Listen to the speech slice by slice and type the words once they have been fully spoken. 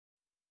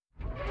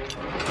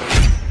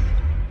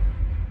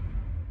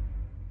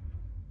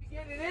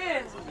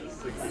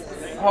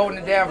holding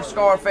it down for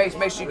Scarface.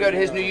 Make sure you go to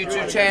his new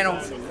YouTube channel,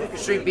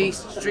 Street Beefs,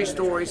 Street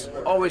Stories.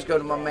 Always go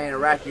to my man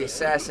Iraqi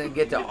Assassin.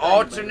 Get the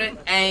alternate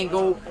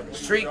angle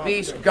Street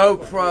Beefs Go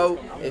Pro.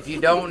 If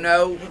you don't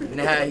know,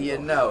 now you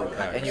know.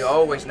 And you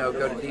always know,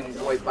 go to Demon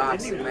Boy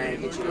Boxing,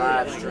 man. Get your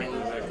live stream,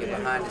 get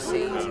behind the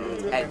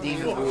scenes at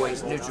Demon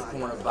Boy's Neutral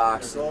Corner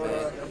Boxing,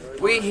 man.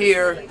 We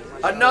here,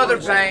 another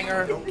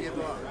banger.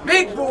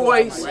 Big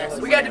boys.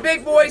 We got the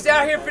big boys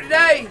out here for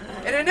today.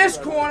 And in this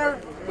corner,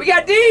 we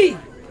got D.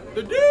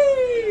 The D.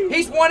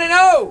 He's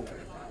 1-0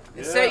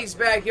 in Satan's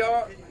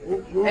backyard.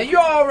 And you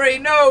already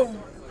know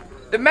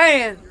the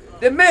man,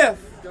 the myth,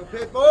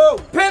 Pitbull.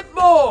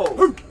 Pitbull.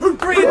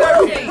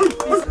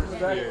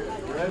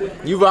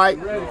 313. You right.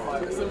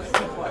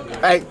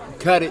 Hey,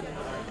 cut it.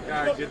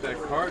 Gotta get that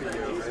cardio,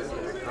 man.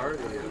 That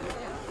cardio.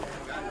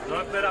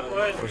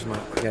 Where's my?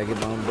 Gotta get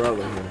my umbrella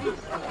here.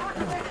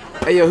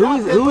 Hey yo,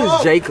 who is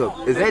Jacob?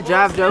 Is that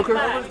Jive Joker?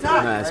 Nah,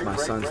 that's my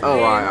son's. Oh,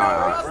 all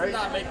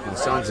right. My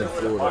son's in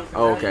Florida.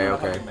 Oh,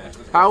 okay.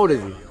 How old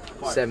is he?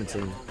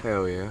 17.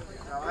 Hell yeah.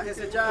 I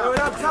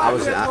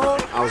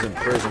was in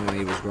prison when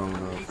he was growing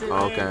up.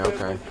 Oh,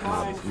 okay.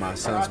 My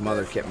son's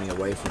mother kept me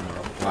away from him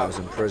when I was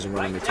in prison,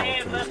 letting me talk to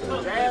him and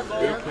stuff.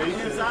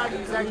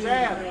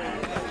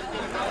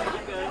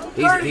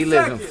 He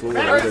lives in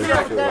Florida.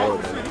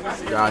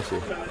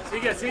 Gotcha.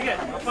 Sigue.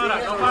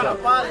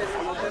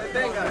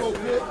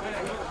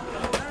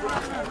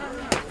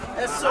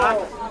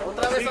 Eso,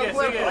 otra vez al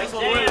cuerpo. Eso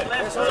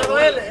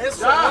duele.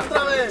 Eso,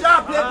 otra vez.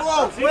 Ya,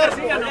 Pitbull.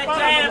 Fuerte. No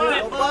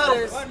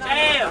pares.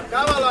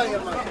 Cábalo ahí,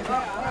 hermano.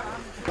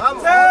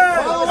 Vamos.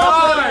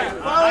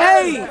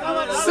 8,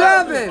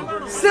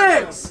 7,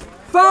 6,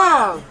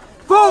 5,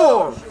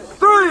 4,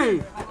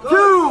 3,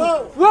 2,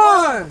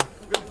 1.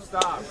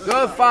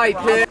 Good fight,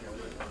 Pit.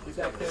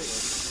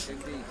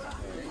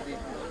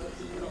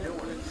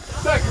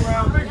 Second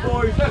round, big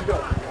boys, let's go.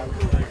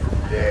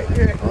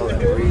 Oh, the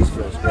breeze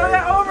feels Throw great.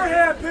 that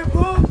overhand,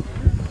 Pitbull.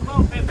 Come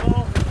on,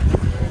 Pitbull.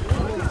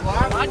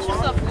 Watch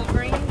yourself,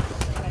 Wolverine.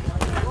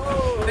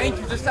 Thank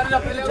you. Just set it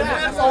up a little bit. Oh,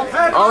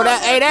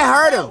 that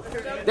hurt him.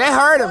 That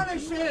hurt him.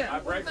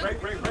 Break.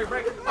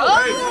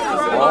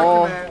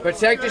 Oh,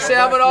 protect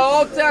yourself at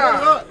all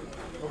times.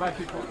 Go back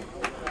to your corner.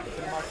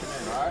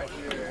 Alright.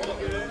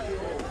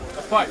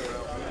 Let's fight.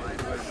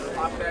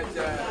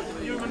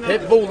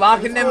 Pitbull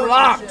locking them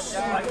locks.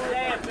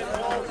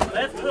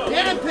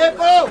 Get him,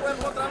 Pitbull!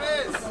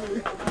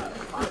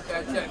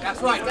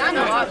 That's right.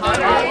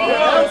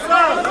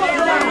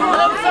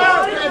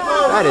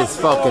 That is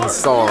fucking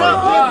sorry.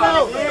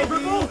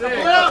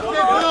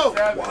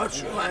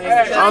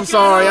 I'm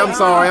sorry,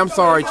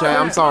 Chad.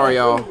 I'm sorry,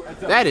 y'all.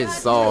 That is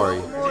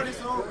sorry.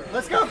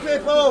 Let's go,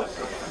 Pitbull!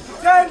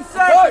 10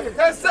 seconds!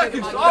 10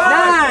 seconds!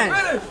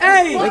 9,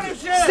 8,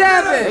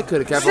 7, They could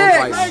have kept 6, on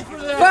fighting.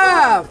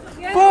 5,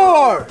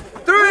 4,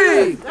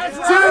 3, 2,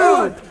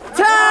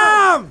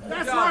 time!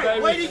 That's right!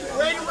 Waiting, He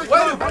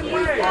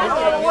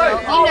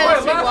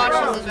knows who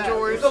washes his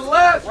drawers.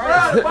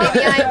 Maybe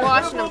I ain't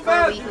washing them for a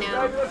week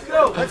now.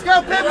 Let's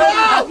go,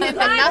 Pitbull! Pimping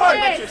nothing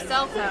but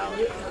yourself out.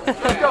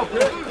 Uh-oh.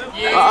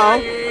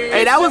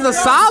 Hey, that was a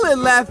solid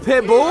left,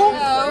 Pitbull.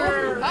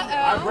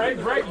 Break.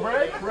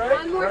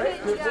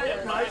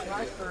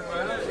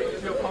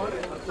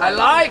 I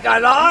like.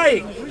 Get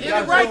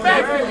it right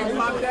back!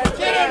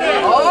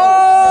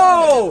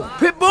 Oh!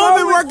 Pitbull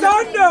been working.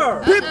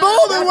 Thunder!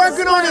 Pitbull been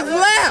working on his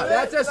left.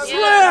 That's a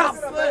slip!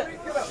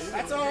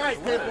 That's alright,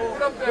 Pitbull.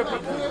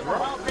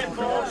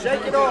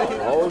 Shake it off.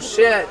 Oh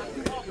shit.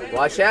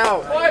 Watch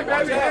out. Fight,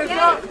 baby, hands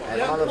up!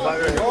 That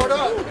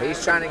motherfucker,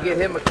 he's trying to get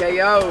him a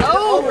KO.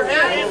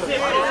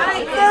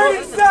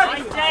 30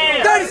 seconds!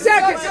 30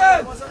 seconds!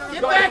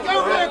 Get back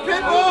over there,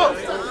 Pitbull!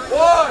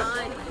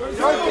 1.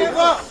 Don't give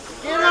up!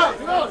 Get up!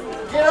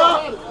 Get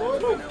up!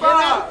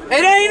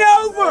 It ain't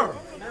over!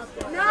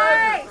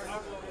 Nice!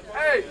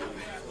 8,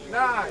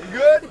 9, you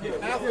good?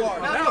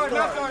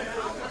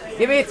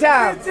 Give me a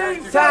time.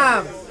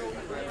 Time.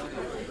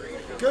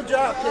 Good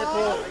job,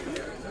 Pitbull.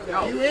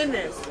 You in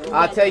this?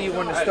 I'll tell you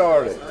when to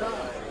start it.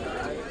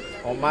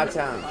 On my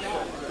time.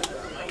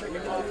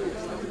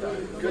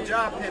 Good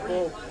job,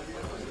 Pitbull.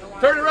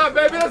 Turn it around,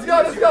 baby. Let's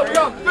go.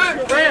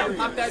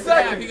 15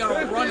 seconds.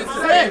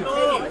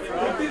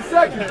 15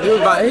 seconds.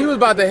 He was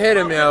about to hit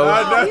him, yo.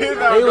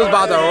 He was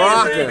about to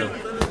rock him.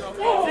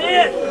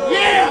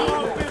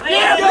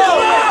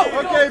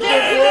 Okay,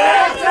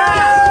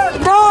 Pitbull.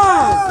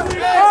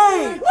 9,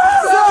 8,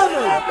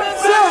 7,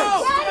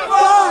 6,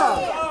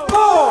 5,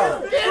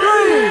 4,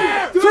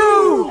 3,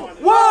 2,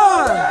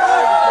 1.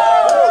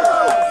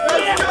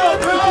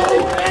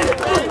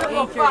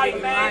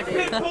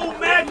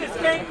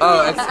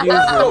 Oh, excuse me.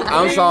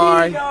 I'm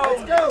sorry.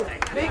 Let's go.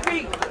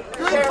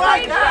 Good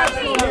fight,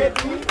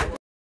 guys.